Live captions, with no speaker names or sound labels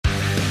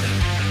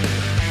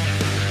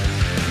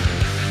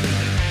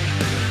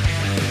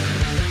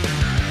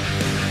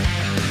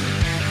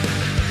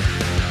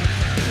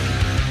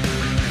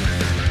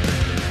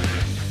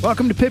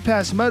Welcome to Pit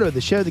Pass Moto,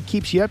 the show that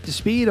keeps you up to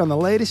speed on the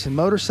latest in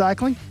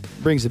motorcycling,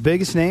 brings the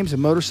biggest names of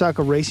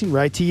motorcycle racing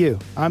right to you.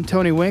 I'm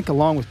Tony Wink,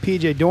 along with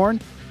PJ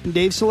Dorn and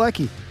Dave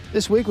Selecki.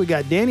 This week we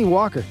got Danny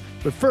Walker,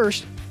 but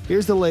first,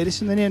 here's the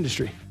latest in the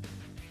industry.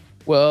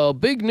 Well,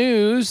 big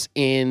news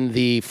in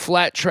the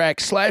flat track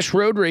 /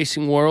 road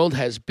racing world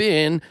has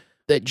been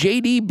that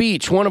JD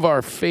Beach, one of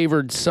our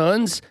favored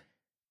sons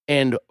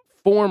and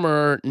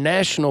former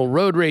national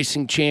road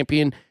racing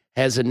champion,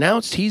 has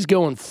announced he's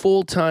going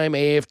full-time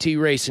AFT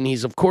racing.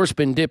 He's, of course,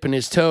 been dipping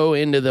his toe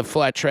into the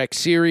flat track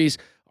series,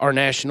 our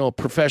national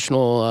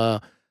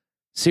professional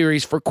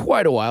series, for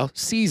quite a while,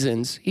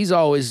 seasons. He's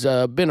always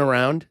been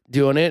around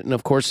doing it, and,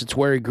 of course, it's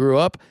where he grew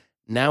up.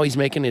 Now he's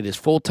making it his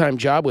full-time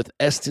job with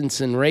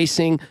Estenson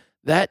Racing.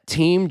 That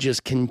team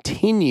just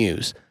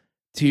continues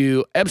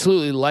to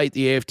absolutely light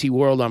the AFT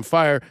world on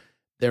fire.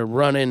 They're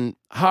running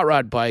hot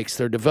rod bikes.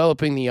 They're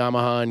developing the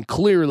Yamaha, and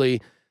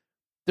clearly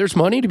there's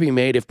money to be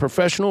made if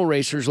professional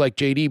racers like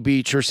JD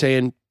Beach are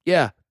saying,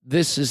 yeah,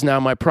 this is now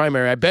my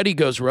primary. I bet he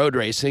goes road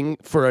racing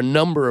for a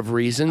number of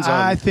reasons.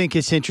 I think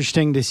it's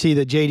interesting to see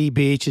that JD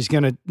Beach is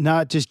going to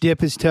not just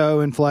dip his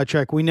toe in flat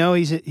track. We know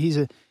he's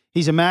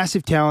a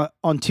massive talent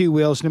on two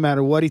wheels, no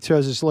matter what he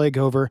throws his leg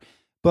over.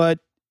 But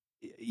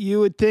you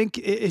would think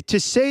to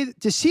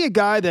see a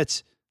guy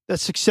that's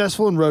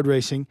successful in road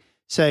racing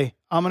say,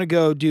 I'm going to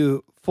go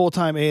do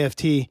full-time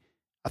AFT,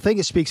 I think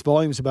it speaks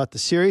volumes about the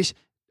series.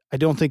 I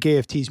don't think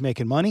AFT's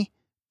making money,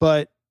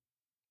 but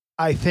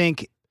I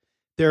think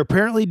they're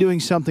apparently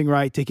doing something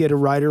right to get a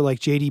rider like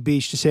JD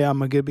Beach to say, I'm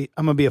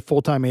gonna be a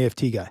full-time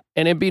AFT guy.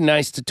 And it'd be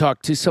nice to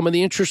talk to some of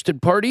the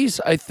interested parties,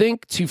 I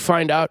think, to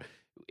find out,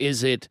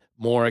 is it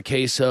more a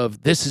case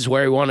of this is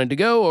where he wanted to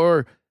go,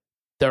 or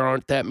there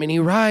aren't that many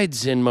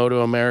rides in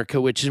Moto America,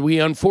 which we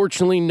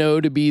unfortunately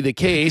know to be the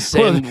case.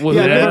 And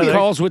whoever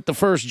calls with the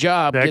first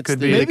job that gets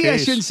could the be the Maybe I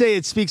case. shouldn't say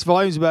it speaks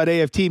volumes about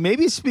AFT.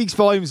 Maybe it speaks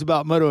volumes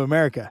about Moto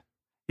America.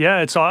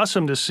 Yeah, it's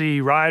awesome to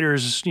see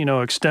riders,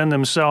 extend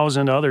themselves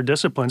into other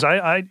disciplines.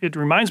 It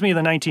reminds me of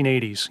the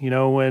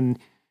 1980s, when,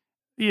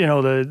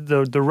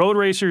 the road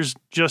racers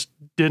just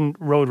didn't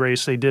road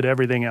race. They did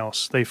everything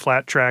else. They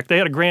flat tracked. They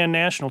had a grand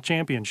national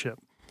championship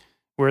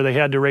where they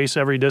had to race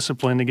every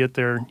discipline to get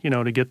their,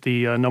 to get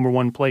the number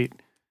one plate.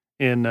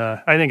 And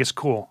I think it's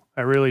cool.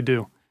 I really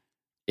do.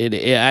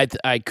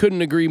 I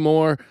couldn't agree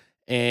more.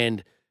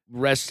 And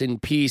rest in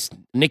peace.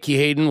 Nicky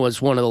Hayden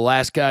was one of the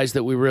last guys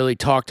that we really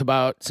talked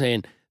about,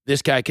 saying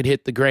this guy could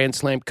hit the Grand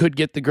Slam, could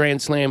get the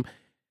Grand Slam.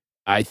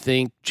 I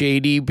think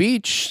JD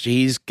Beach,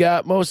 he's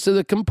got most of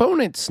the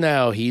components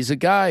now. He's a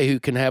guy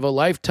who can have a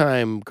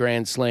lifetime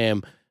Grand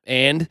Slam,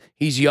 and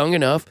he's young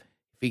enough.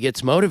 If he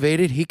gets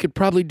motivated, he could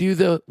probably do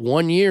the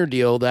 1-year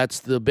deal. That's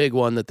the big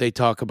one that they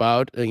talk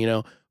about,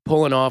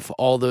 pulling off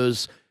all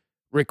those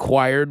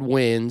required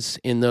wins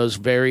in those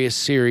various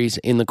series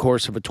in the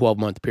course of a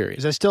 12-month period.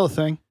 Is that still a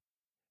thing?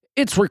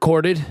 It's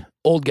recorded.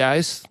 Old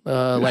guys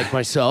like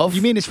myself.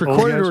 You mean it's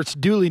recorded or it's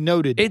duly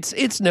noted?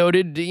 It's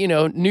noted.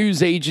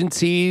 News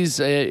agencies,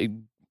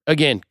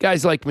 again,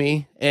 guys like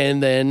me,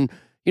 and then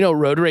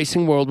Road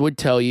Racing World would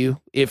tell you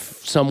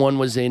if someone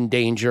was in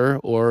danger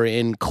or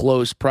in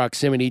close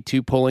proximity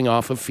to pulling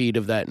off a feat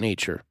of that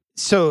nature.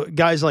 So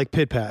guys like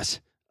Pit Pass,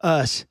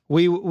 us,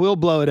 we will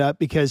blow it up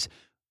because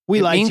we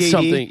It like means JD.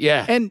 something,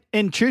 yeah.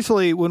 And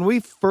truthfully, when we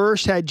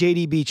first had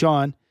JD Beach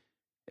on,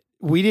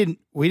 I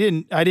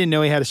didn't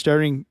know he had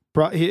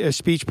a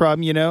speech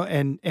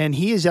problem, and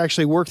he has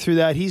actually worked through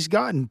that. He's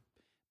gotten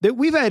that.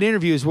 We've had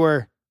interviews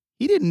where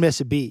he didn't miss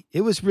a beat.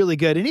 It was really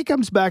good. And he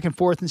comes back and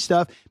forth and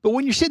stuff. But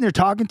when you're sitting there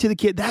talking to the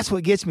kid, that's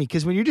what gets me.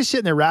 Because when you're just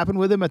sitting there rapping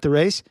with him at the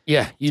race,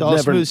 Yeah, it's all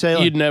smooth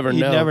sailing. You'd never know.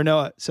 You'd never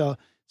know it. So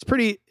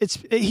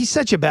he's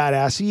such a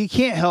badass. So you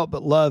can't help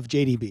but love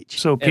JD Beach.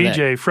 So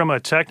PJ, from a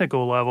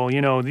technical level,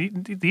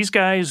 these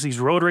guys, these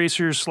road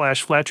racers /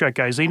 flat track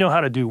guys, they know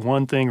how to do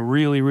one thing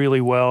really,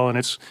 really well.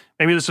 And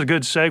maybe this is a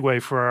good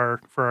segue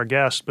for our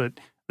guest, but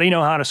they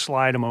know how to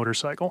slide a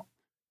motorcycle.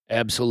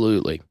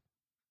 Absolutely.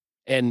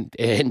 And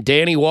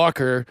Danny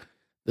Walker,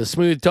 the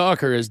smooth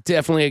talker, is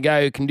definitely a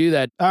guy who can do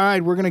that. All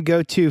right, we're going to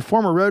go to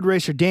former road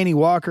racer Danny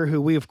Walker, who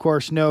we, of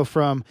course, know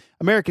from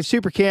American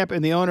Super Camp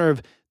and the owner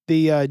of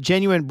the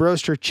Genuine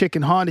Broaster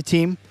Chicken Honda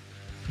team.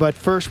 But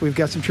first, we've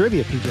got some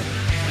trivia, PJ.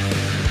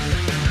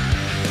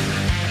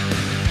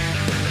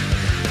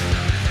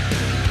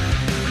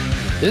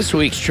 This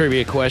week's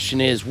trivia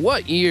question is,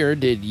 what year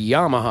did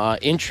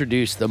Yamaha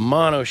introduce the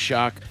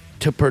monoshock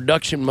to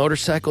production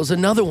motorcycles?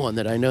 Another one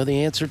that I know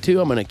the answer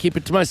to. I'm going to keep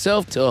it to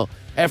myself till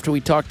after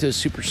we talk to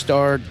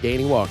superstar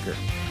Danny Walker.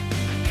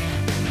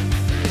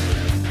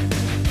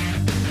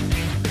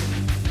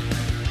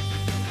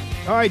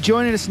 All right,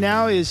 joining us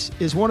now is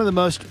one of the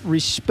most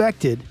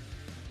respected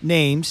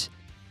names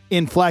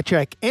in flat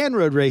track and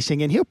road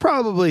racing, and he'll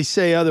probably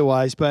say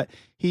otherwise, but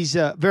he's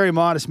a very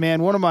modest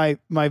man. One of my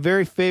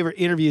very favorite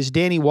interviews,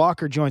 Danny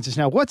Walker, joins us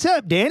now. What's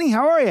up, Danny?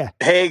 How are you?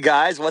 Hey,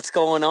 guys. What's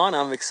going on?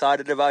 I'm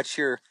excited about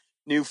your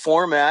new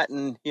format,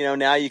 and,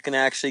 now you can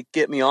actually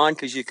get me on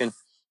because you can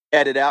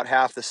edit out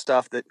half the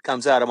stuff that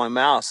comes out of my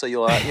mouth, so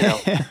you'll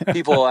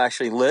people will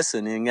actually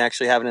listen and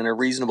actually have it in a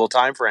reasonable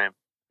time frame.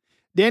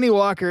 Danny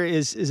Walker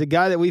is a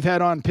guy that we've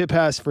had on Pip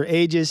House for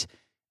ages.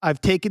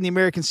 I've taken the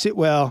American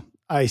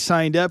I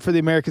signed up for the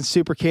American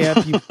Super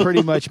Camp. You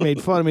pretty much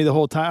made fun of me the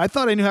whole time. I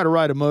thought I knew how to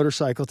ride a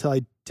motorcycle till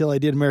I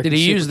did American. Did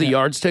he Super use the Camp.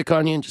 yardstick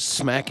on you and just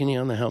smacking you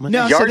on the helmet?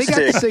 No, so they got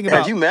this thing about.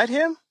 Have you met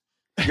him?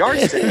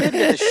 Yardstick. He had to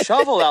get the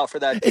shovel out for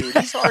that dude.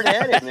 He's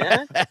hard-headed,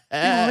 man.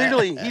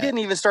 He didn't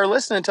even start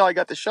listening until I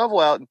got the shovel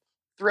out and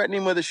threatened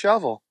him with a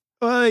shovel.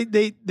 Well,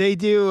 they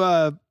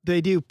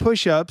do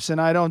push-ups,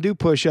 and I don't do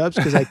push-ups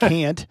because I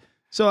can't.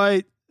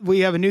 So we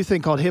have a new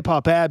thing called hip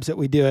hop abs that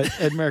we do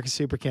at American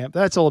Super Camp.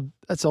 That's old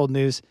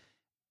news.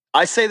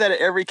 I say that at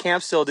every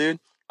camp still, dude.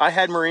 I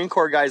had Marine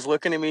Corps guys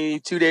looking at me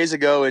 2 days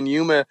ago in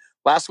Yuma,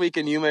 last week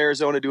in Yuma,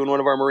 Arizona, doing one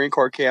of our Marine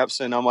Corps camps,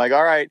 and I'm like,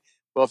 all right,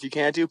 well, if you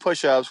can't do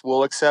push-ups,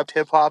 we'll accept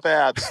hip hop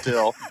abs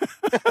still.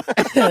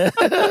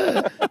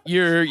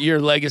 Your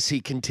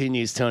legacy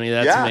continues, Tony.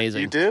 That's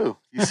amazing. You do.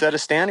 You set a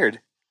standard.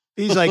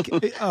 He's like,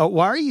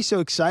 why are you so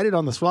excited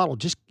on the throttle?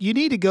 Just you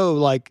need to go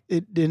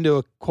into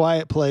a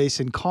quiet place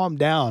and calm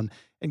down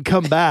and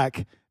come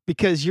back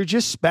because you're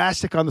just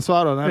spastic on the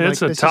throttle. And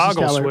it's a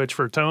toggle switch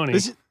for Tony.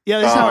 This is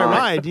how I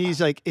ride. And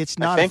he's like, it's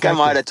not. I think effective.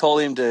 I might have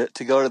told him to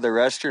go to the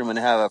restroom and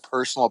have a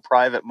personal,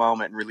 private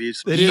moment and relieve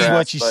some stress. It is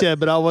what you said,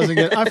 but I wasn't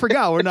good. I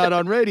forgot we're not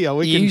on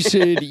radio. You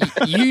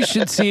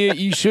should see it.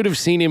 You should have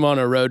seen him on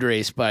a road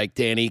race bike,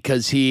 Danny,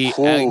 because he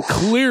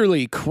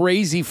clearly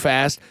crazy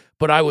fast.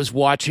 But I was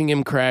watching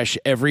him crash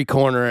every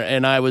corner,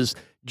 and I was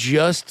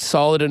just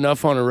solid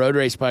enough on a road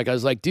race bike. I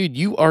was like, dude,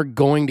 you are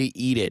going to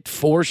eat it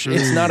for sure.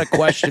 It's not a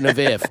question of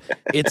if.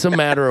 It's a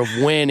matter of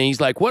when. And he's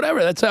like,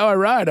 whatever, that's how I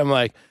ride. I'm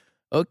like,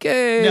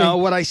 okay. No,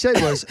 what I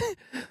said was,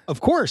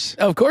 of course.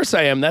 Of course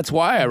I am. That's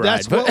why I ride.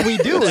 That's what we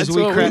do is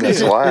we crash.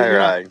 That's why I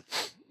ride.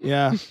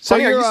 Yeah. So are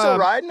you still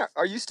riding?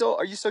 Are you still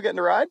getting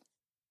to ride?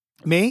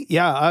 Me?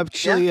 Yeah.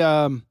 Actually,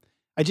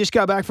 I just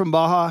got back from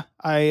Baja.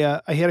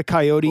 I hit a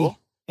coyote. Cool.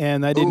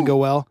 And that didn't go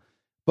well.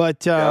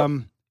 But,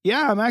 I'm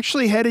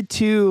actually headed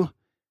to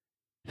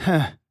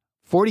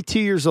 42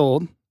 years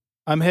old.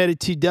 I'm headed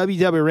to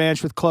WW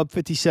Ranch with Club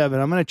 57.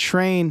 I'm going to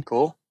train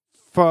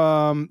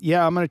I'm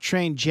going to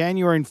train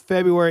January and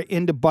February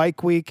into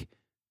Bike Week,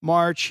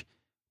 March,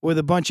 with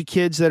a bunch of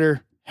kids that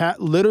are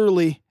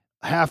literally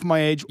half my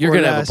age. You're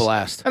going to have a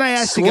blast. And I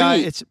asked the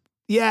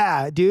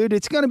guy, dude,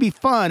 it's going to be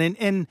fun.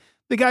 And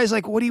the guy's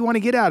like, what do you want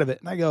to get out of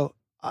it? And I go,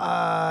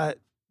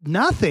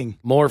 nothing.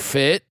 More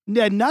fit?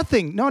 Yeah,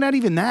 nothing. No, not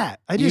even that.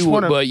 I just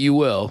want to. But you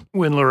will.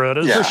 Win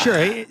Loretta's. For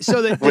sure.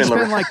 So they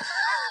spend like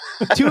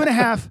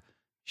 2.5.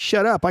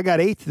 Shut up. I got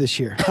 8th this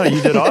year. Oh,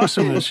 you did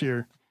awesome this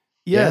year.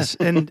 Yes.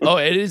 Yeah. And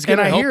it is going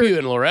to help you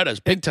in Loretta's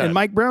big time. And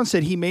Mike Brown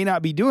said he may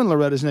not be doing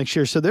Loretta's next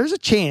year. So there's a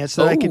chance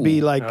that I could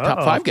be like top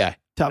 5 guy.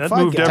 Top that 5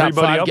 moved guy. everybody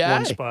top 5 up guy.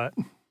 one spot.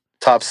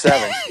 Top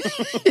 7.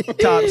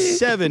 Top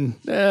 7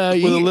 with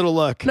a little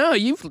luck. No,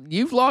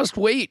 you've lost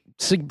weight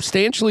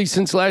substantially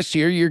since last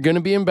year. You're going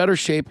to be in better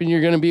shape, and you're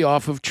going to be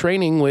off of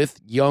training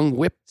with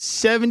young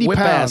 70 whip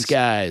pounds ass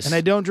guys. And I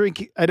don't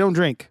drink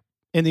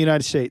in the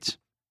United States.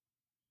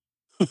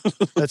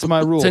 That's my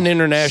rule. It's an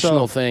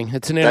international thing.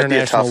 It's an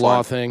international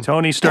law thing.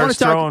 Tony starts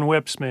throwing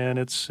whips, man.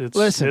 It's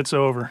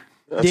over.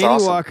 That's Danny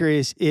awesome. Walker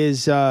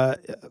is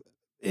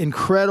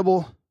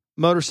incredible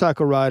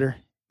motorcycle rider.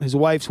 His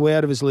wife's way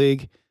out of his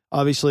league,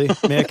 obviously,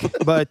 Mick.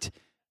 But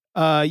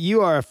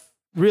you are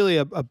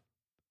really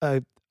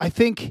I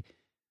think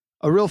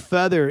a real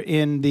feather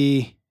in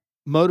the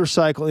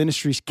motorcycle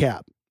industry's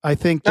cap. I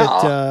think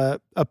that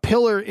a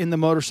pillar in the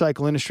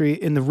motorcycle industry,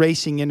 in the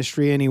racing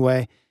industry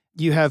anyway.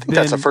 You have been.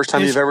 That's the first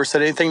time you've ever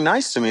said anything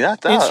nice to me. I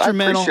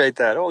appreciate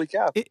that. Holy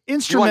cow!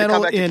 Instrumental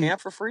you want to come back to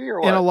camp for free or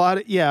what? In a lot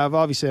of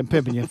obviously I'm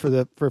pimping you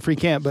for a free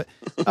camp, but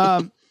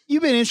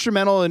you've been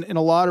instrumental in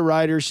a lot of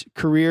riders'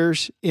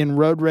 careers in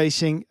road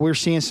racing. We're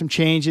seeing some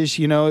changes.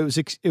 You know,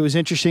 it was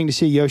interesting to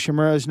see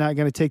Yoshimura is not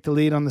going to take the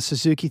lead on the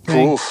Suzuki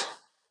thing. Oof.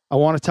 I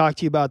want to talk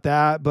to you about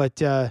that,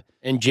 but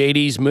and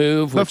JD's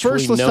move. But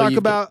first, let's talk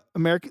about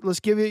America.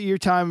 Let's give you your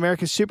time,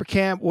 American Super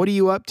Camp. What are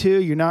you up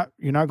to? You're not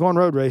going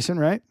road racing,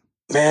 right?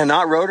 Man,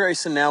 not road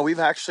racing now. We've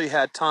actually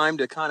had time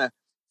to kind of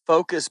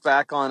focus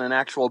back on an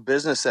actual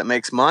business that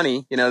makes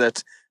money. You know,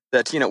 that's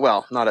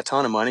well, not a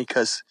ton of money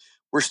because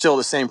we're still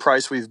the same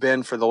price we've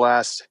been for the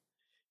last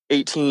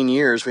 18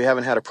 years. We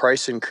haven't had a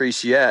price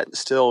increase yet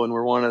still, and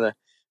we're one of the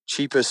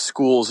cheapest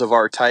schools of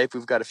our type.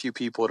 We've got a few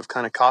people that have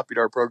kind of copied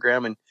our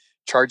program and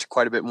charge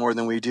quite a bit more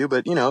than we do.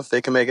 But, you know, if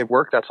they can make it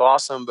work, that's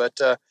awesome. But,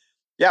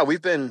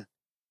 we've been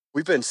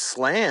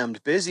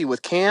slammed busy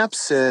with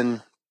camps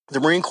and the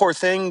Marine Corps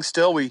thing.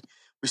 Still, we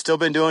still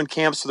been doing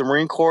camps for the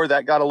Marine Corps.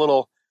 That got a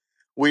little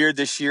weird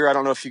this year. I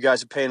don't know if you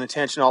guys are paying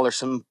attention. There's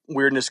some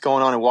weirdness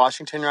going on in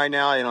Washington right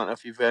now. I don't know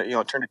if you've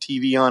turned a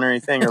TV on or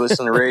anything or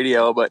listened to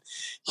radio, but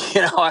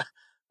I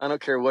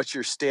don't care what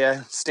your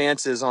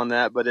stance is on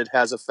that, but it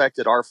has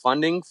affected our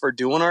funding for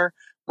doing our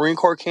Marine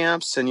Corps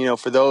camps. And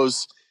for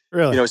those,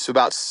 really, it's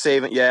about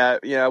saving.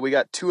 Yeah, we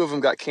got 2 of them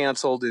got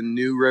canceled in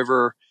New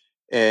River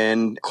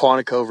in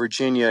Quantico,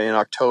 Virginia in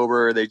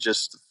October.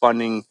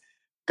 Funding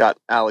got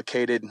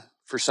allocated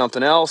for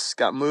something else,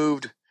 got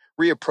moved,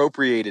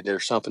 reappropriated or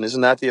something.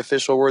 Isn't that the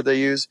official word they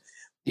use?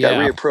 Yeah.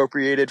 Got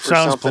reappropriated for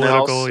Sounds something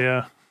political,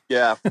 else. yeah.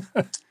 Yeah.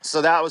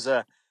 So that was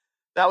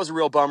a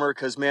real bummer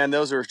because, man,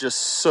 those are just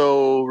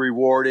so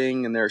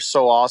rewarding and they're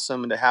so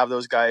awesome. And to have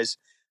those guys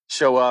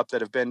show up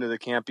that have been to the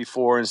camp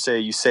before and say,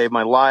 you saved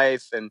my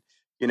life. And,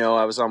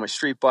 I was on my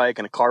street bike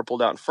and a car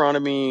pulled out in front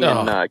of me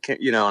and, I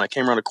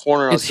came around a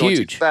corner. I was going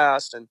huge. too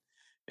fast.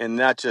 And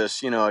that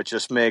just, it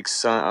just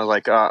makes, I was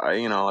like,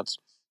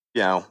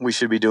 we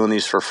should be doing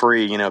these for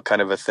free,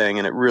 kind of a thing.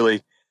 And it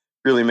really,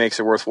 really makes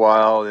it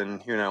worthwhile.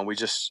 And, we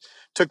just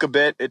took a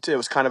bit. It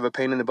was kind of a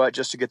pain in the butt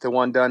just to get the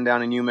one done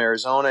down in Yuma,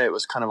 Arizona. It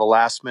was kind of a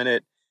last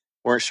minute.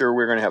 Weren't sure we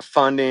were going to have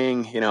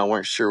funding.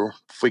 Weren't sure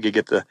if we could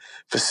get the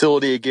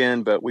facility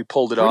again, but we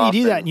pulled it off. Where do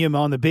you do that in Yuma?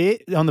 On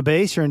the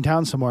base or in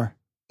town somewhere?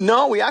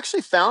 No, we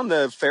actually found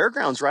the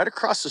fairgrounds right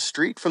across the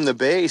street from the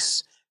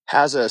base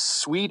has a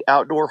sweet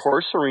outdoor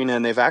horse arena,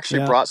 and they've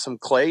actually brought some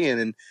clay in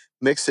and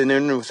mixed it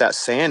in with that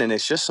sand, and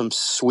it's just some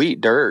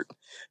sweet dirt.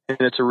 And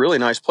it's a really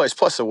nice place.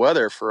 Plus the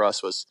weather for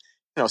us was,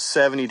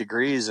 70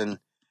 degrees in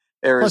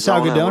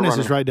Arizona. Plus Algodones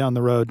is right down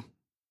the road.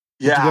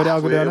 Did you go to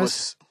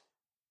Algodones?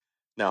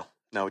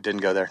 No, we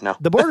didn't go there. No.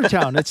 The border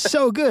town. It's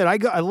so good.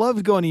 I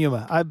loved going to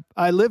Yuma.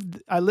 I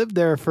lived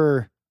there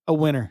for a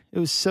winter. It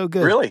was so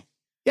good. Really?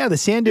 Yeah, the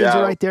sand dunes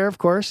are right there, of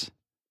course.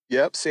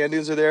 Yep, sand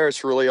dunes are there.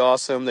 It's really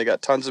awesome. They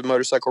got tons of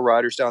motorcycle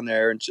riders down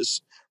there and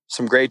just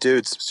some great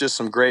dudes. It's just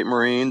some great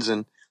Marines.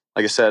 And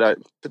like I said,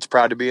 it's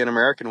proud to be an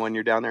American when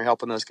you're down there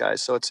helping those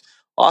guys. So it's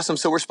awesome.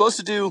 So we're supposed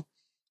to do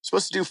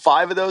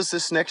 5 of those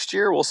this next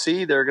year. We'll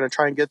see. They're going to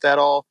try and get that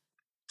all,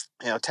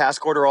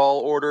 task order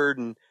all ordered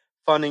and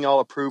funding all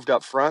approved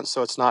up front.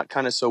 So it's not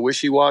kind of so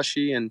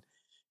wishy-washy. And,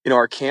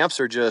 our camps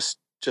are just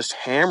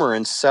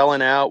hammering,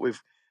 selling out.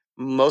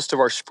 Most of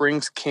our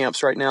spring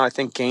camps right now, I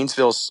think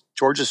Gainesville,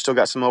 Georgia's still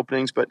got some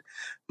openings, but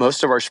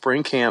most of our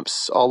spring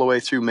camps all the way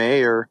through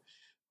May are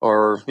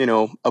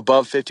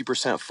above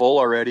 50% full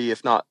already,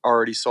 if not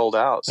already sold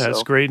out.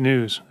 That's great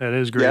news. That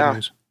is great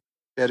news.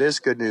 That is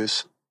good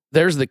news.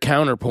 There's the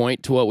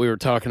counterpoint to what we were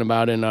talking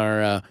about in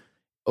our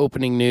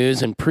opening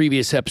news and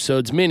previous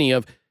episodes,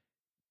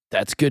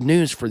 that's good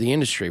news for the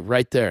industry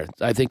right there.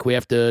 I think we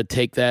have to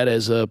take that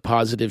as a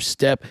positive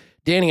step.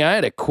 Danny, I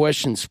had a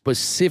question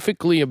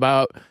specifically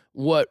about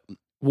what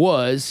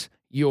was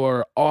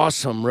your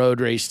awesome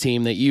road race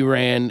team that you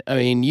ran. I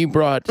mean, you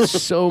brought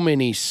so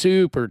many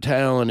super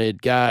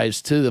talented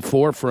guys to the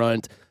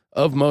forefront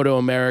of Moto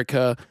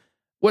America.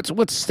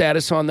 What's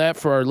status on that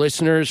for our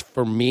listeners?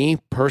 For me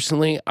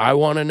personally, I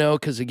want to know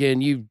because again,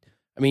 you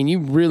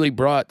really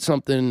brought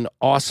something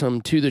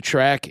awesome to the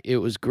track. It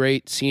was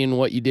great seeing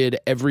what you did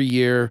every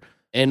year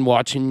and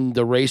watching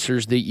the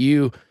racers that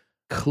you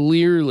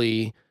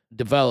clearly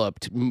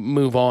developed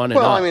move on.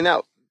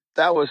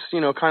 That was,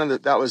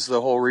 that was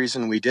the whole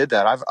reason we did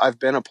that. I've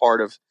been a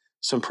part of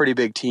some pretty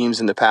big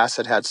teams in the past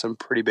that had some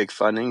pretty big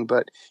funding,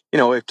 but,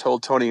 I've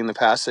told Tony in the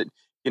past that,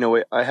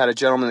 I had a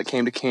gentleman that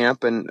came to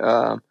camp and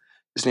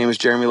his name is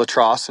Jeremy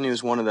Latrosse, and he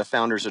was one of the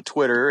founders of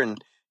Twitter,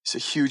 and he's a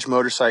huge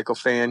motorcycle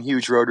fan,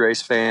 huge road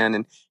race fan.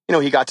 And,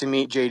 he got to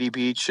meet JD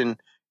Beach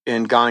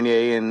and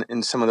Gagne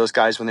and some of those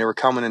guys when they were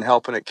coming and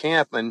helping at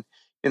camp. And,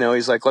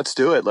 he's like, let's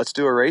do it. Let's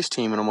do a race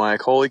team. And I'm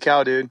like, holy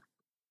cow, dude.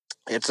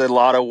 It's a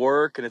lot of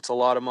work and it's a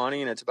lot of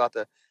money and it's about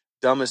the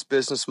dumbest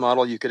business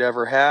model you could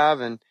ever have.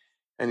 And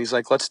he's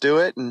like, let's do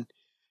it. And,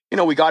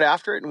 we got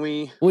after it and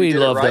we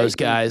love those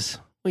guys.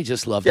 We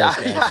just love those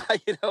guys.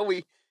 Yeah,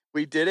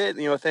 we did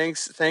it.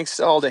 Thanks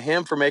all to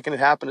him for making it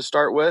happen to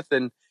start with.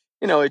 And,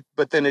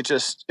 but then it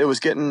was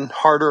getting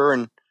harder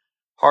and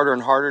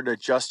harder to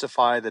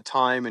justify the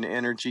time and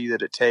energy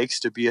that it takes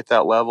to be at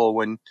that level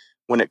when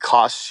it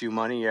costs you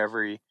money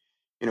every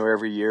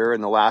year.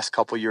 And the last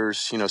couple of years,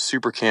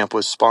 Super Camp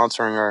was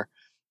sponsoring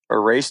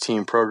our race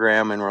team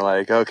program. And we're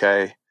like,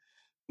 okay,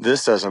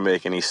 this doesn't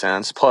make any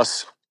sense.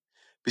 Plus,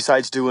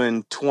 besides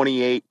doing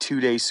 28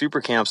 2-day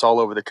Super Camps all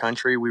over the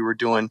country, we were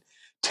doing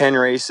 10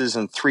 races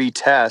and 3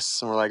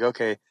 tests. And we're like,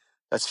 okay,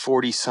 that's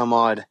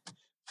 41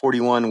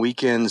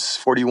 weekends,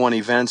 41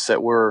 events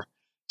that were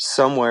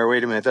somewhere.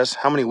 Wait a minute, that's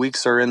how many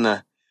weeks are in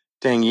the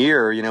dang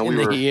year?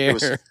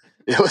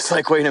 It was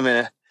like, wait a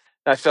minute.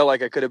 I felt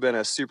like I could have been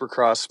a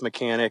supercross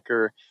mechanic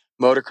or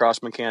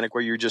motocross mechanic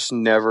where you're just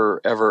never,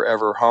 ever,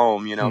 ever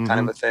home, kind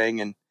of a thing.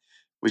 And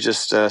we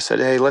just said,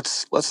 hey,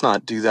 let's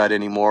not do that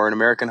anymore. And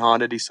American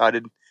Honda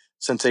decided,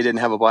 since they didn't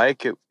have a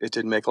bike, it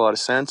didn't make a lot of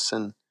sense.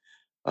 And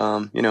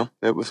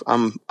it was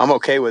I'm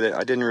okay with it.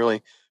 I didn't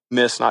really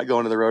miss not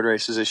going to the road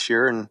races this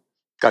year, and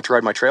got to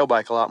ride my trail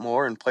bike a lot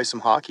more and play some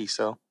hockey.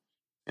 So,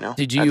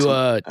 did you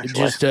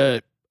just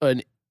a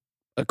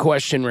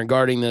question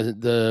regarding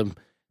the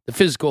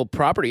physical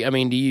property? I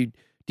mean, do you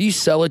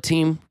sell a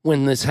team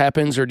when this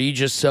happens, or do you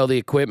just sell the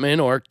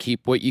equipment or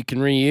keep what you can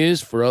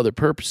reuse for other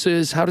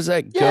purposes? How does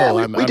that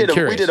go? We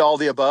did all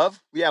the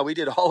above. Yeah, we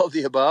did all of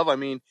the above. I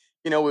mean,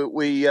 we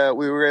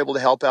were able to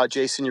help out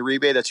Jason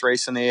Uribe that's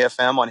racing the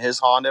AFM on his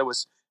Honda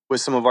was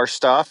some of our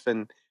stuff,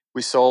 and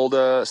we sold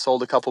a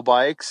couple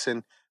bikes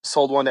and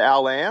sold one to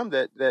Al Lamb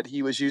that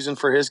he was using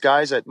for his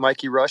guys at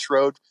Mikey Rush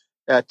Road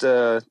at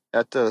the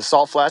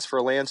Salt Flats for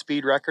a land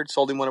speed record.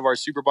 Sold him one of our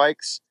super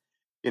bikes,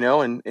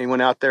 and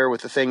went out there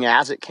with the thing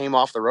as it came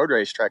off the road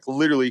racetrack.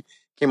 Literally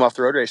came off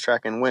the road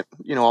racetrack and went,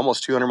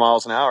 almost 200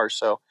 miles an hour.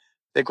 So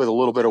I think with a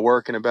little bit of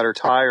work and a better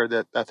tire,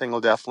 that thing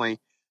will definitely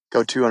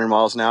go 200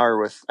 miles an hour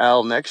with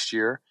Al next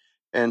year.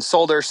 And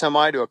sold their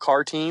semi to a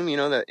car team,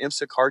 that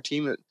IMSA car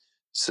team.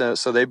 So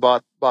they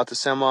bought the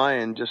semi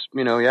and just,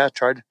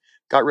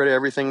 got rid of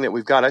everything that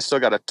we've got. I still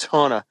got a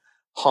ton of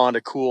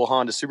Honda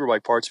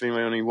Superbike parts. If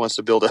anybody wants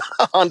to build a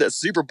Honda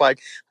Superbike,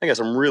 I got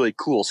some really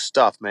cool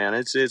stuff, man.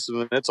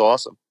 It's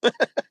awesome.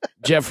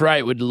 Jeff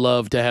Wright would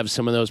love to have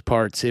some of those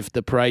parts if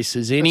the price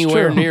is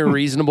anywhere near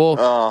reasonable.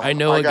 I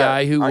know a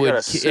guy who would,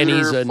 and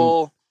he's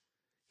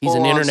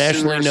an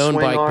internationally known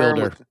bike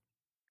builder.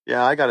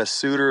 Yeah, I got a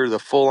Suitor, the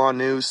full-on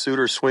new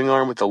Suitor swing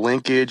arm with the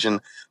linkage and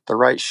the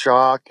right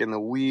shock and the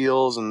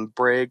wheels and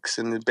brakes,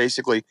 and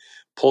basically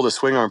pull the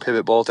swing arm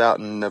pivot bolt out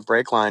and the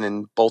brake line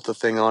and bolt the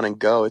thing on and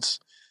go. It's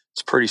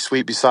pretty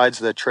sweet. Besides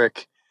the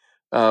Trick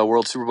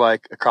World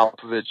Superbike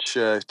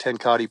Akrapovic 10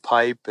 Cody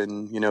pipe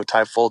and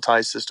full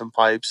tie system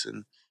pipes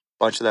and a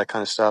bunch of that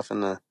kind of stuff.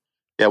 And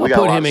I'll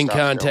put him in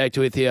contact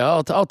with you.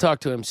 I'll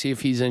talk to him, see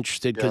if he's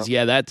interested, because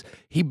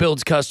he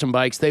builds custom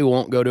bikes. They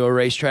won't go to a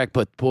racetrack,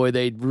 but boy,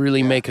 they'd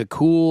really make a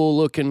cool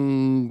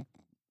looking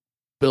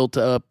built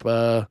up.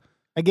 I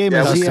gave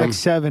him a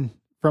ZX7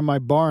 from my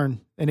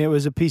barn, and it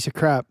was a piece of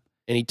crap.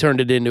 And he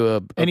turned it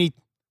into and he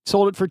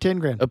sold it for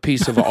 $10,000. A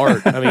piece of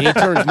art. I mean, he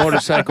turns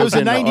motorcycles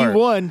into art. It was a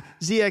 91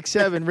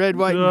 ZX7, red,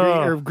 white, and green,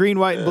 or green,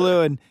 white, and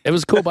blue. And it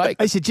was a cool bike.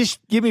 I said,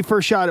 just give me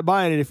first shot at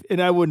buying it. And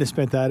I wouldn't have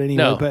spent that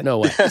anyway. No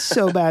way. It's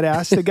so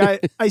badass. The guy,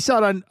 I saw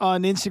it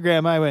on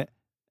Instagram. I went,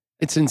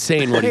 it's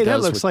insane what he does.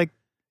 That looks like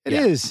it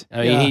is.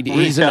 I mean,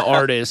 he's an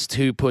artist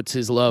who puts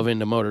his love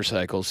into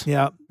motorcycles.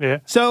 Yeah.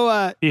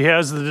 So he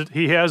has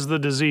the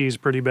disease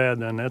pretty bad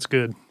then. That's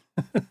good.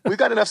 We've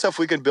got enough stuff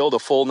we can build a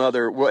full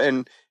nother.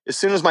 And as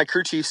soon as my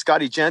crew chief,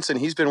 Scotty Jensen,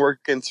 he's been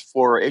working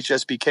for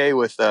HSBK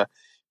with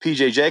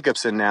PJ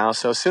Jacobson now.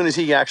 So as soon as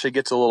he actually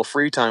gets a little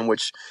free time,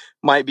 which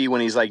might be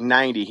when he's like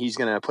 90, he's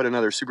going to put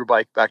another super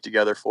bike back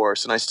together for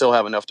us. And I still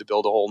have enough to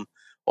build a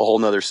whole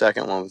nother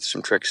second one with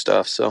some trick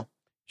stuff. So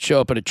show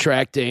up at a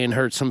track day and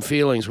hurt some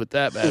feelings with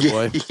that bad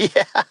boy.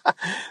 Yeah,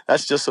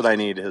 that's just what I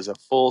need is a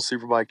full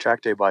superbike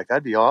track day bike.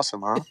 That'd be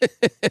awesome, huh?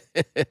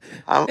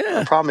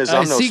 The problem is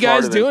I'm no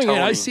smarter than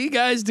Tony. I see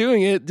guys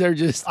doing it. They're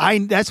just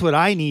that's what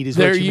I need is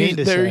what you mean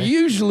to say. They're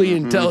usually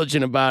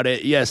intelligent about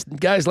it. Yes,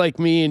 guys like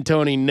me and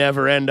Tony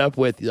never end up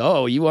with,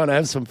 oh, you want to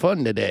have some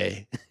fun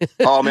today.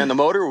 Oh man, the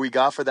motor we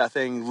got for that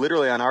thing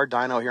literally on our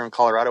dyno here in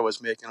Colorado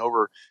was making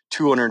over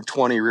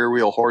 220 rear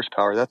wheel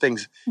horsepower. That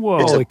thing's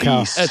it's a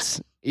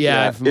beast.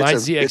 My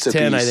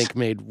ZX10 I think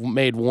made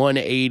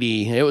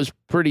 180. It was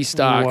pretty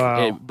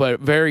stock, but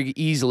very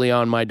easily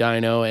on my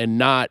dyno, and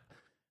not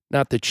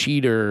the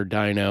cheater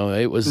dyno.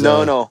 It was the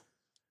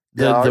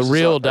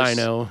real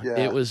dyno. Yeah.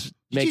 It was.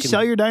 Did you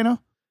sell your dyno?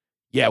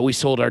 Yeah, we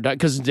sold our dyno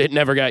because it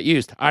never got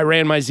used. I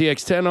ran my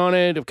ZX10 on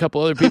it. A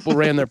couple other people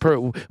ran their.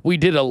 We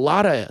did a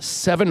lot of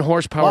 7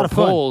 horsepower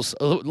pulls.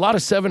 A lot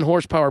of 7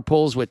 horsepower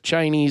pulls with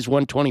Chinese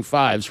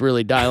 125s,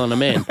 really dialing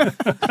them in.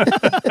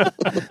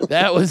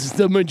 That was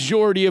the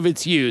majority of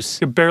its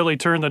use. You could barely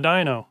turn the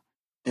dyno.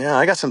 Yeah,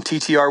 I got some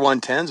TTR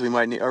 110s we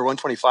might need, or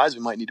 125s we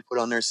might need to put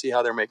on there, see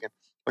how they're making,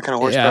 what kind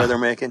of horsepower they're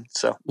making.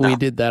 So we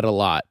did that a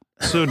lot.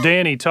 So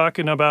Danny,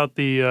 talking about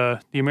the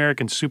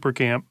American Super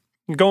Camp,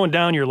 going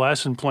down your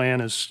lesson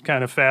plan is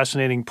kind of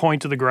fascinating.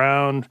 Point to the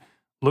ground,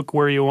 look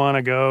where you want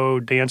to go,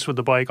 dance with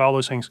the bike, all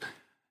those things.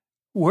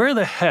 Where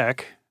the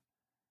heck,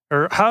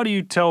 or how do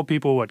you tell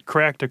people what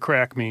crack to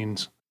crack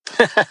means?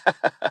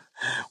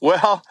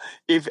 Well,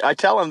 if I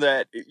tell them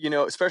that,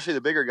 especially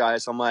the bigger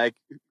guys, I'm like,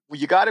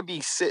 you got to be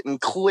sitting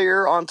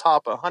clear on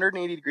top,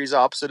 180 degrees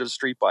opposite of a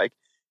street bike.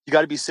 You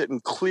got to be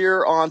sitting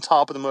clear on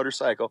top of the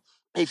motorcycle.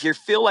 If you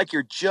feel like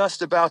you're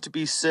just about to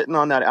be sitting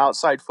on that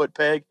outside foot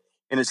peg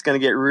and it's going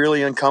to get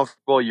really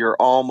uncomfortable, you're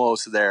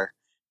almost there.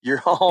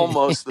 You're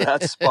almost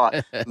that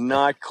spot.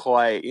 Not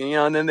quite.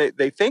 And then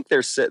they think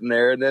they're sitting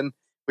there, and then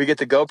we get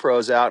the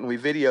GoPros out and we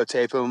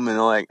videotape them, and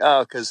they're like,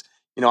 oh, because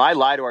I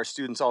lie to our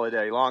students all the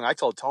day long. I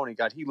told Tony,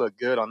 God, he looked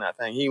good on that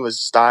thing. He was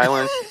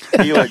styling.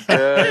 He looked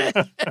good,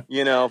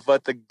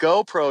 but the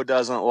GoPro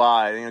doesn't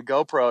lie.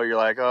 GoPro, you're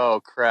like, oh,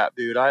 crap,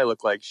 dude, I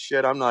look like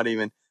shit.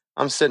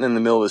 I'm sitting in the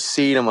middle of the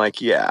seat. I'm like,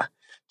 yeah,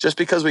 just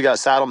because we got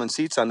Saddlemen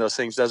seats on those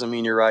things doesn't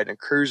mean you're riding a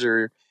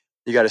cruiser.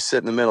 You got to sit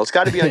in the middle. It's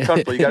got to be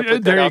uncomfortable. You got to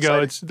put there that you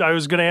outside. go. I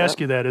was going to ask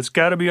you that. It's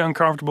got to be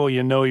uncomfortable.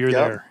 You're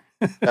there.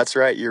 That's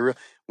right.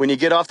 When you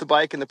get off the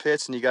bike in the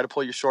pits and you got to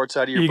pull your shorts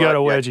out of your butt. You got a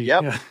wedgie.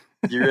 Yep. Yeah.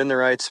 You're in the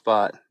right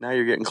spot. Now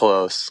you're getting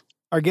close.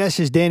 Our guest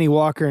is Danny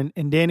Walker,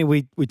 and Danny,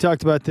 we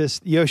talked about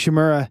this.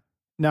 Yoshimura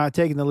not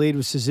taking the lead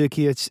with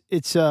Suzuki. It's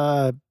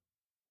a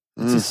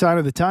sign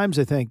of the times,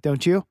 I think,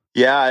 don't you?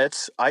 Yeah,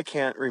 I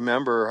can't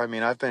remember. I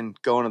mean, I've been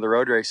going to the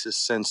road races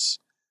since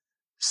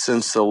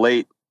the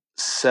late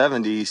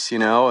 70s,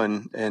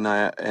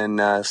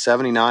 and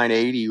 79,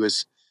 80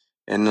 was,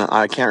 and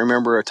I can't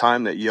remember a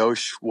time that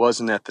Yosh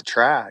wasn't at the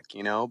track,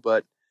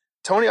 but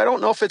Tony, I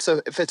don't know if it's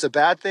a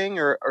bad thing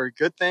or a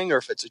good thing, or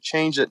if it's a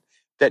change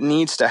that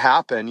needs to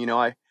happen.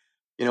 I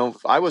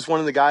was one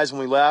of the guys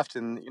when we left,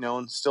 and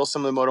still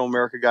some of the Moto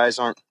America guys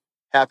aren't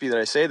happy that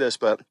I say this,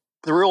 but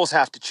the rules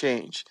have to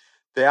change.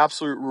 The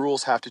absolute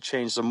rules have to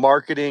change. The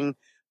marketing,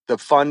 the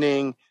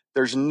funding.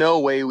 There's no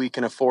way we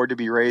can afford to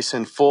be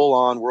racing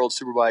full-on World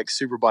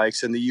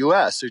Superbikes in the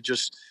U.S. Have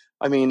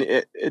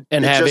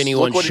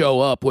anyone show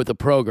up with a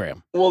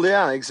program. Well,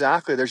 yeah,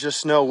 exactly. There's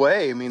just no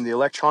way. I mean, the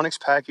electronics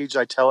package,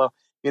 I tell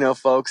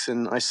folks,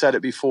 and I said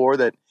it before,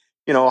 that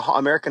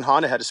American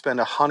Honda had to spend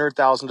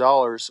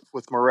 $100,000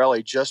 with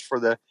Morelli just for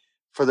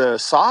the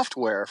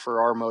software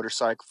for our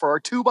motorcycle, for our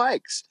two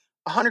bikes.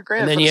 $100,000.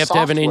 And then you have to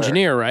have an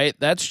engineer, right?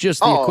 That's just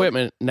the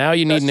equipment. Now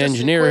you need an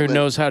engineer who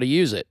knows how to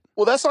use it.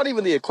 Well, that's not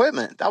even the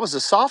equipment. That was the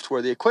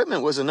software. The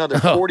equipment was another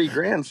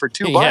 $40,000 for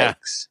two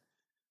bikes.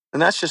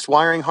 And that's just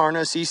wiring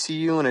harness,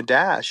 ECU, and a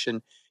dash.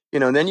 And,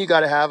 then you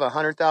got to have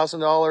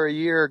 $100,000 a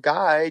year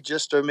guy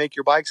just to make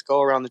your bikes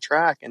go around the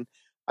track. And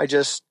I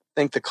just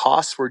think the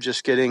costs were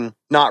just getting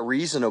not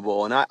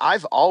reasonable. And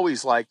I've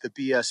always liked the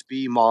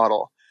BSB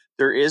model.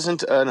 There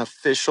isn't an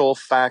official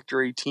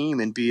factory team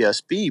in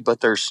BSB,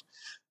 but there's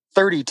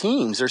 30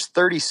 teams. There's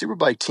 30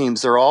 Superbike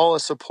teams. They're all a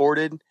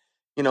supported,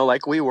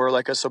 like we were,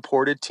 like a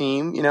supported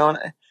team,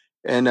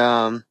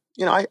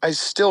 I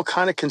still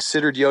kind of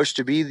considered Yosh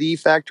to be the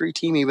factory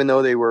team, even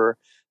though they were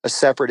a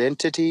separate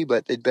entity,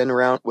 but they'd been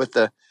around with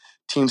the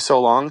team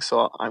so long.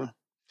 So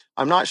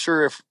I'm not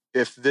sure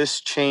if this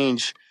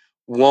change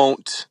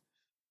won't,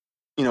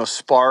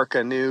 spark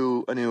a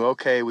new,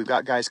 okay, we've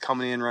got guys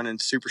coming in running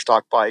super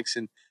stock bikes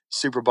and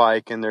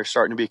Superbike, and they're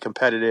starting to be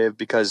competitive,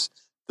 because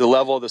the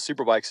level of the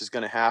Superbikes is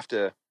going to have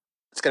to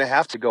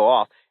go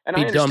off. And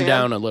be dumbed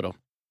down a little.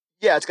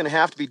 Yeah, it's going to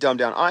have to be dumbed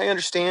down. I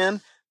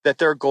understand that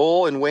their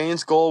goal and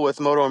Wayne's goal with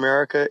Moto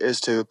America is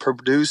to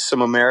produce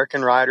some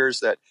American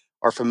riders that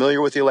are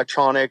familiar with the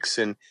electronics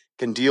and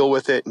can deal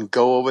with it and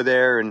go over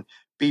there and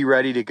be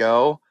ready to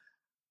go.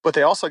 But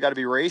they also got to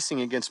be racing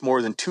against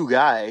more than two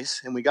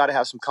guys, and we got to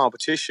have some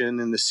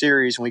competition in the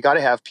series, and we got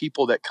to have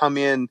people that come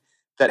in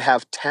that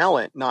have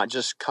talent, not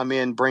just come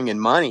in bringing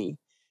money.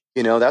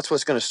 That's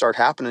what's going to start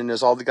happening,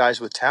 is all the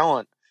guys with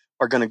talent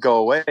are going to go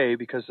away,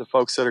 because the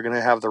folks that are going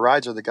to have the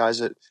rides are the guys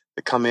that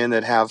come in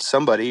that have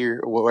somebody,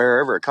 or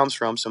wherever it comes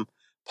from, some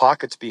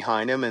pockets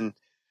behind them. And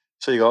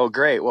so you go, oh,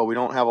 great. Well, we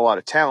don't have a lot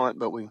of talent,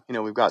 but we've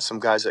got some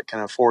guys that can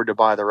afford to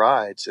buy the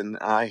rides. And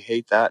I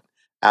hate that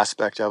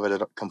aspect of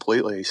it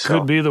completely. So.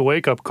 Could be the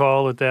wake-up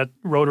call that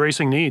road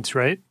racing needs,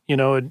 right?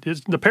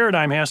 The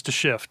paradigm has to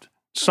shift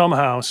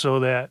somehow, so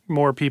that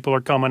more people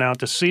are coming out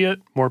to see it,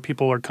 more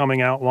people are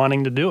coming out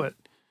wanting to do it.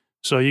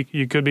 So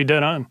you could be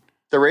dead on.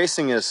 The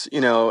racing is,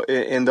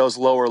 in those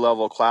lower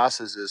level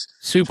classes is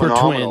Super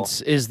phenomenal.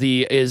 Twins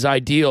is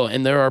ideal,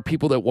 and there are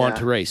people that want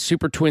to race.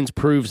 Super Twins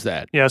proves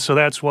that. Yeah, so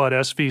that's what,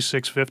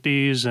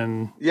 SV650s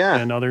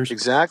and others?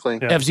 Exactly.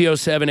 Yeah.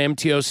 FZ07,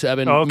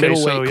 MT07, okay,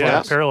 middleweight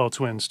class. Parallel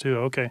Twins too,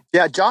 okay.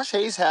 Yeah, Josh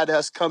Hayes had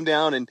us come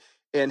down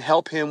and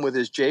help him with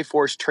his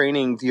J-Force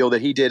training deal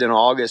that he did in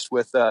August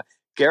with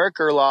Garrett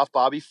Gerloff,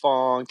 Bobby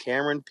Fong,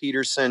 Cameron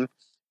Peterson,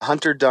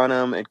 Hunter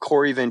Dunham, and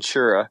Corey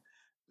Ventura.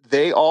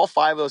 All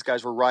five of those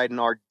guys were riding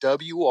our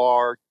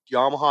Yamaha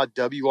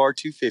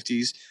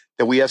WR250s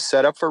that we have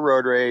set up for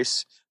road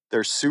race.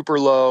 They're super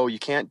low. You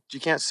can't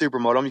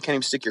supermoto them. You can't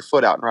even stick your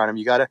foot out and ride them.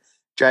 You got to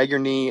drag your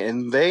knee.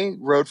 And they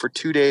rode for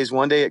 2 days,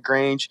 one day at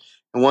Grange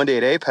and one day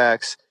at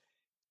Apex.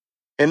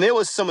 And it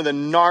was some of the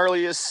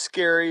gnarliest,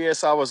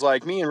 scariest. I was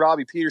like, me and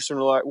Robbie Peterson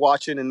were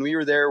watching, and we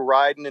were there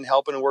riding and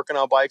helping and working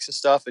on bikes and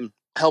stuff and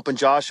helping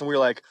Josh. And we were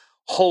like,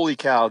 holy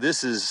cow,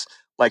 this is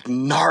like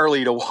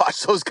gnarly to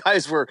watch. Those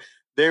guys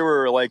they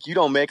were like, you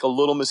don't make a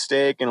little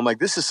mistake. And I'm like,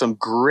 this is some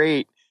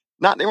great,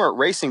 they weren't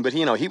racing, but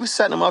he was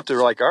setting them up to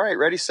like, all right,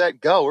 ready, set,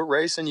 go. We're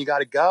racing. You got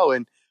to go.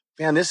 And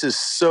man, this is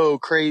so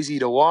crazy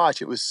to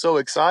watch. It was so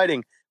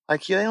exciting.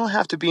 Like, they don't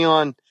have to be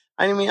on.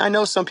 I mean, I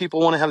know some people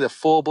want to have the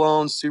full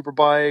blown super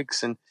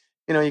bikes, and,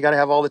 you got to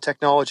have all the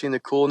technology and the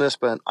coolness,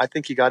 but I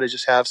think you got to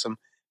just have some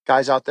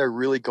guys out there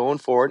really going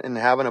for it and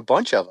having a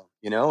bunch of them,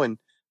 and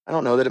I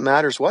don't know that it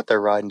matters what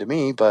they're riding to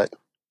me, but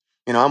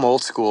I'm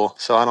old school,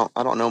 so I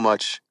don't know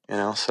much.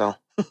 So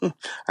I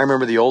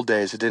remember the old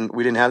days. We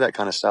didn't have that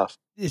kind of stuff.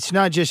 It's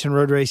not just in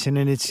road racing,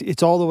 and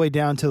it's all the way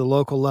down to the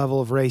local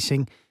level of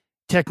racing.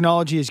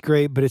 Technology is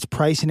great, but it's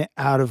pricing it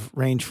out of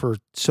range for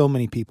so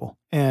many people.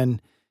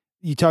 And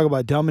you talk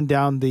about dumbing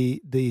down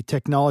the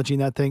technology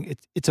and that thing.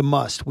 It's a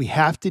must. We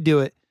have to do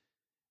it.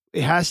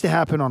 It has to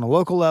happen on a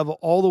local level,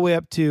 all the way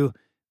up to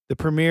the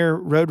premier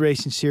road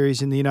racing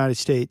series in the United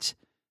States.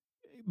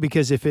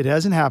 Because if it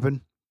hasn't happened,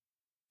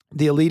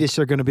 the elitists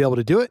are going to be able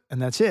to do it,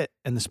 and that's it,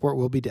 and the sport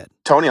will be dead.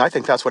 Tony, I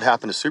think that's what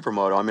happened to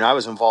Supermoto. I mean, I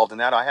was involved in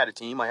that. I had a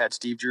team. I had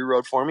Steve Drew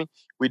rode for me.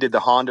 We did the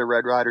Honda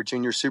Red Rider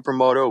Junior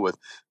Supermoto with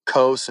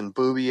Kos and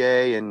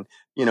Bouvier, and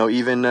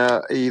even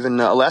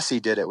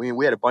Alessi did it.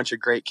 We had a bunch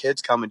of great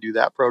kids come and do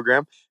that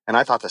program. And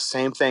I thought the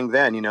same thing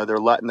then. They're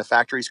letting the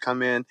factories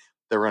come in.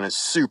 They're running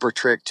Super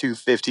Trick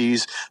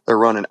 250s. They're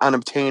running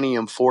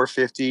Unobtainium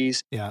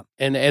 450s. Yeah.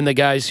 And the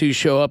guys who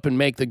show up and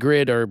make the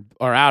grid are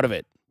out of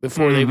it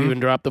before they've even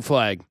dropped the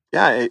flag.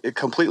 Yeah, it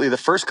completely. The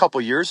first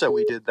couple years that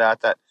we did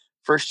that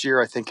first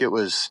year, I think it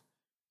was,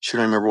 I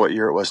don't remember what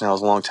year it was now. It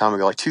was a long time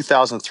ago. Like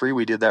 2003,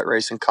 we did that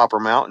race in Copper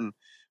Mountain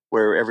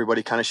where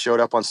everybody kind of showed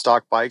up on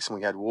stock bikes, and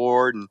we had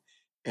Ward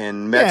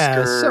and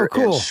Metzger so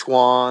cool. and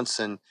Schwantz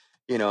and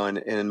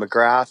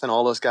McGrath and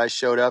all those guys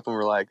showed up, and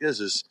we're like, this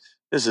is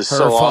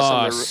so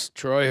awesome.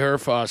 Troy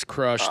Herfoss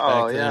crushed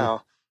Oh, back yeah. then.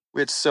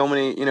 We had so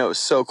many, it was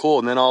so cool.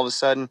 And then all of a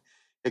sudden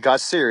it got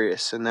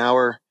serious, and now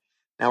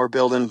we're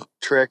building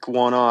Trick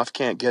one-off,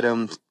 can't get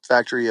them,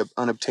 factory of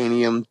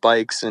Unobtainium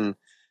bikes, and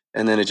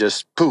then it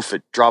just, poof,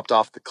 it dropped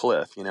off the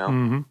cliff,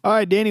 Mm-hmm. All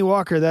right, Danny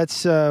Walker,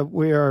 that's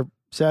we are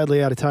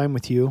sadly out of time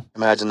with you.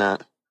 Imagine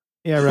that.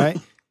 Yeah, right.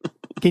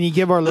 Can you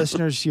give our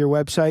listeners your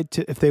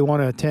website if they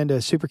want to attend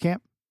a super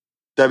camp?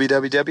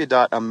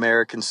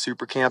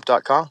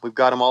 www.americansupercamp.com. We've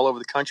got them all over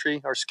the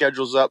country. Our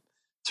schedule's up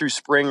through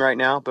spring right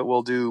now, but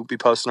we'll be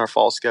posting our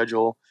fall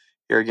schedule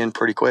here again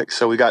pretty quick.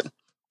 So we got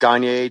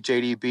Gagne,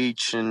 JD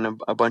Beach,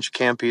 and a bunch of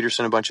Cam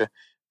Peterson, a bunch of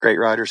great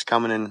riders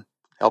coming and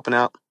helping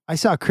out. I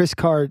saw Chris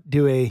Carr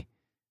do a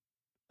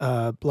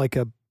like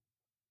a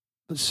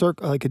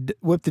circle, like a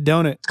whip the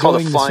donut, It's called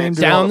going a the flying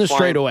same Down direction. the Flying-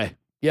 straightaway.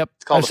 Yep.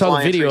 It's called I saw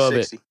the video of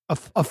it. 360.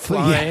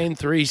 Flying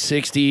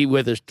 360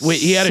 with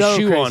he had So a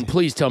shoe crazy. on.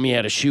 Please tell me he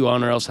had a shoe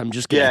on, or else I'm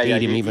just going to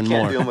hate him even you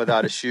can't more. do them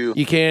without a shoe.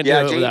 You can't Yeah,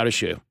 do it Jay- without a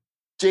shoe.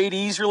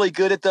 JD's really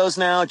good at those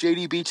now.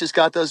 JD Beach has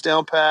got those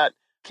down pat.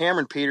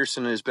 Cameron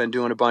Peterson has been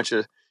doing a bunch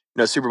of,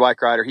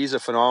 superbike rider. He's a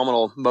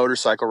phenomenal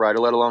motorcycle rider,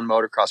 let alone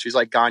motocross. He's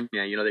like Gagne,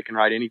 they can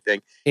ride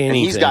anything. And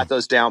he's got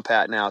those down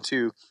pat now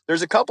too.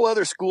 There's a couple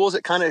other schools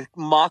that kind of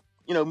mock,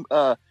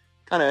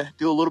 kind of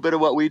do a little bit of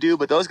what we do,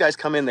 but those guys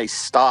come in, they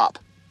stop,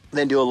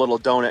 then do a little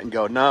donut and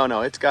go,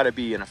 no, it's got to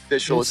be an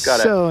official. It's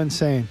so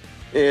insane.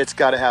 It's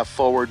got to have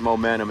forward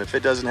momentum. If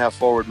it doesn't have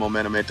forward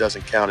momentum, it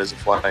doesn't count as a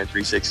flying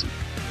 360.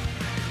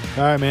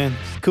 All right, man.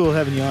 It's cool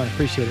having you on.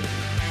 Appreciate it.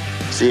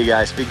 See you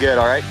guys. Be good.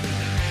 All right.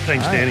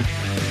 Thanks, All right. Danny.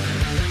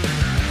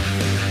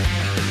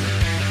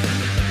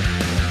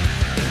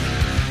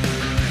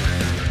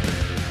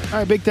 All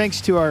right, big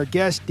thanks to our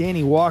guest,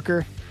 Danny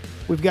Walker.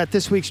 We've got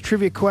this week's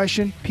trivia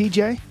question.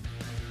 PJ?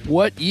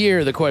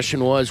 The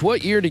question was,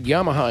 what year did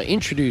Yamaha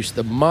introduce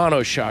the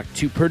monoshock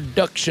to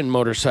production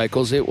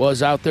motorcycles? It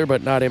was out there,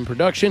 but not in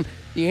production.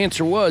 The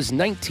answer was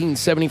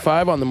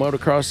 1975 on the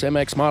Motocross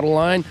MX model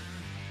line.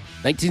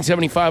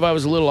 1975, I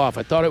was a little off.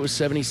 I thought it was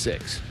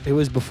 76. It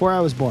was before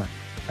I was born.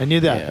 I knew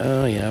that. Yeah,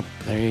 oh, yeah.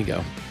 There you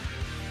go.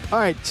 All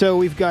right, so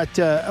we've got,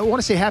 I want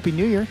to say Happy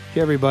New Year to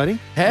everybody.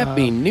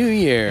 Happy New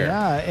Year.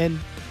 Yeah, and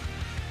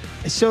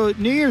so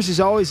New Year's is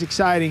always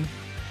exciting,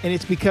 and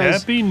it's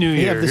because Happy New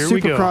we Year. have the Here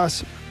we go.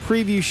 Supercross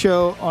preview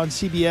show on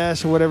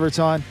CBS or whatever it's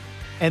on,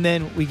 and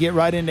then we get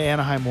right into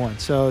Anaheim 1.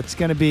 So it's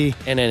going to be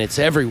And then it's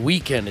every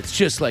weekend. It's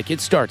just like it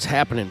starts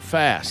happening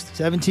fast.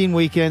 17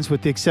 weekends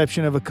with the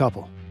exception of a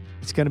couple.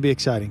 It's going to be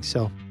exciting.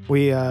 So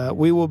we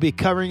will be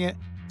covering it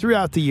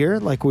throughout the year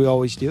like we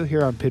always do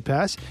here on Pit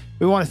Pass.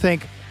 We want to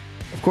thank,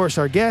 of course,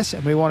 our guests,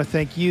 and we want to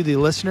thank you, the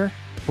listener,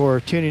 for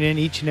tuning in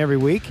each and every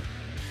week.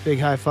 Big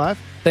high five.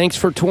 Thanks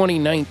for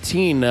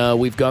 2019.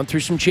 We've gone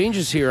through some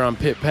changes here on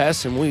Pit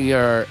Pass, and we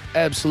are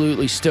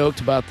absolutely stoked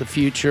about the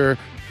future,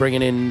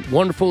 bringing in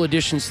wonderful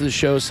additions to the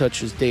show,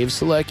 such as Dave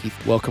Selecki.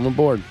 Welcome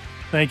aboard.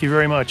 Thank you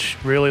very much.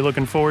 Really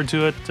looking forward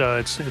to it.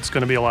 It's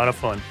going to be a lot of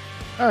fun.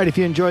 All right, if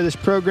you enjoy this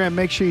program,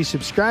 make sure you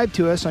subscribe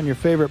to us on your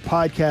favorite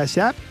podcast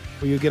app,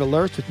 where you'll get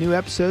alerts with new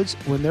episodes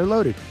when they're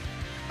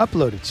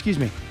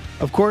uploaded.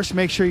 Of course,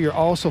 make sure you're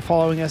also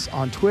following us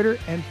on Twitter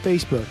and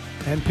Facebook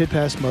and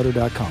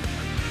pitpassmoto.com.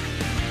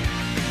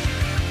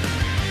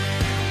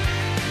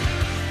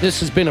 This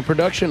has been a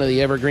production of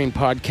the Evergreen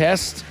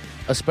Podcast.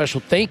 A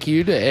special thank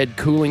you to Ed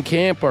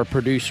Coolenkamp, our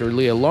producer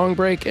Leah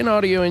Longbreak, and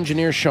audio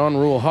engineer Sean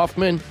Rule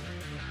Hoffman.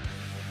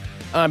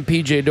 I'm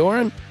PJ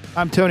Doran.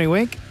 I'm Tony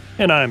Wink.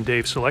 And I'm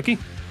Dave Selecki.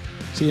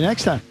 See you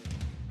next time.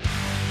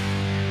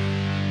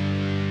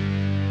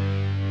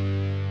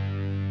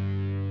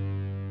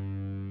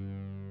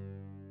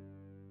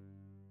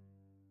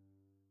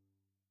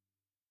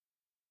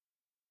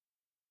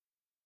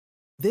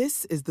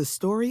 This is the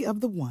story of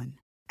the one.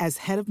 As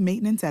head of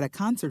maintenance at a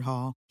concert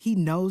hall, he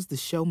knows the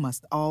show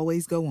must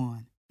always go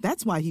on.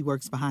 That's why he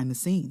works behind the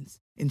scenes,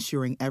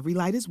 ensuring every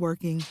light is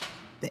working,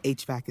 the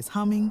HVAC is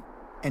humming,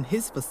 and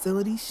his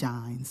facility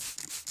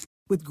shines.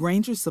 With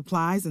Grainger's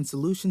supplies and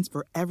solutions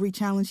for every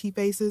challenge he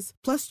faces,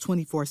 plus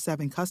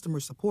 24/7 customer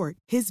support,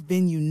 his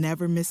venue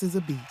never misses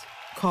a beat.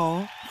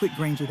 Call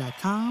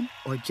quickgrainger.com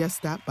or just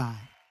stop by.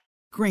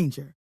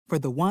 Grainger, for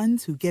the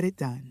ones who get it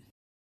done.